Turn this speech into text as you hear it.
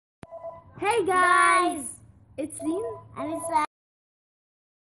Hey guys! It's Lean. And it's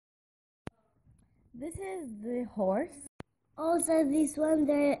This is the horse. also this one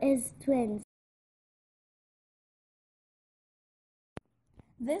there is twins.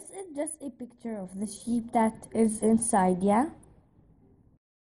 This is just a picture of the sheep that is inside, yeah?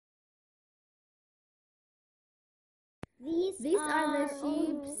 These are the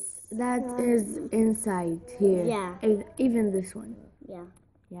sheep that is inside here. Yeah. Even this one. Yeah.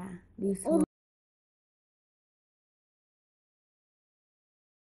 Yeah, these one.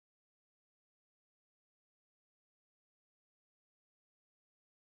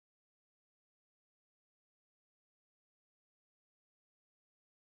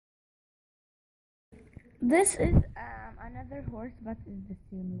 This is another horse, but it's the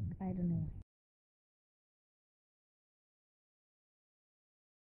same look. I don't know.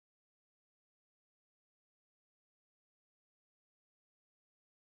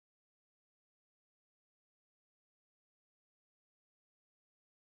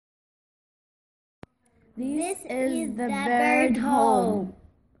 This is the bird home.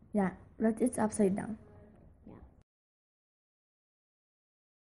 Yeah, but it's upside down. Yeah.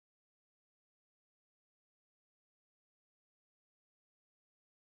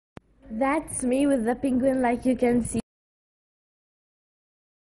 That's me with the penguin, like you can see.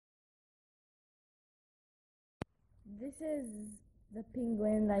 This is the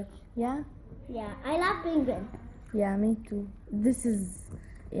penguin, like, yeah? Yeah, I love penguin. Yeah, me too. This is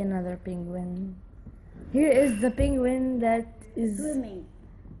another penguin. Here is the penguin that is Swimming.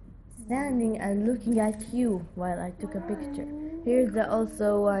 standing and looking at you while I took a picture. Here's the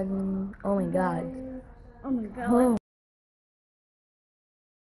also one. Oh my god. Oh my god. Oh.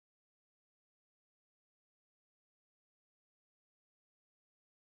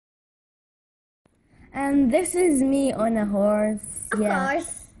 And this is me on a horse. Of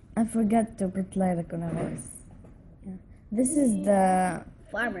course. I forgot to put lilac on a horse. Yeah. This is the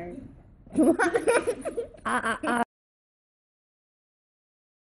Farmer.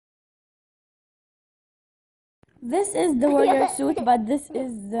 This is the warrior suit, but this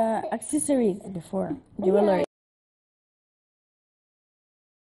is the accessories before jewelry.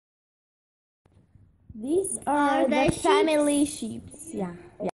 These are the family sheep. Yeah.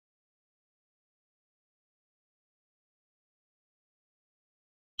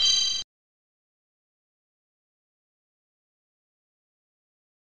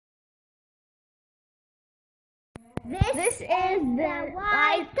 This is the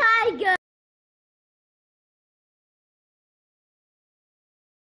white tiger.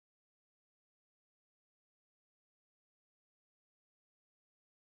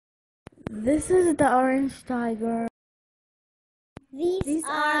 This is the orange tiger. These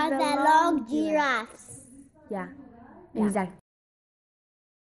are the long giraffes. Yeah, exactly.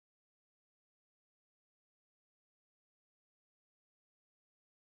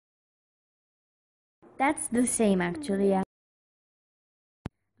 That's the same actually, yeah.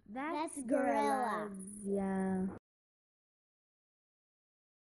 That's gorilla. Yeah.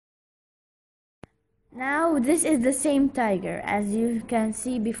 Now this is the same tiger as you can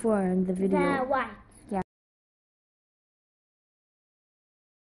see before in the video. The white.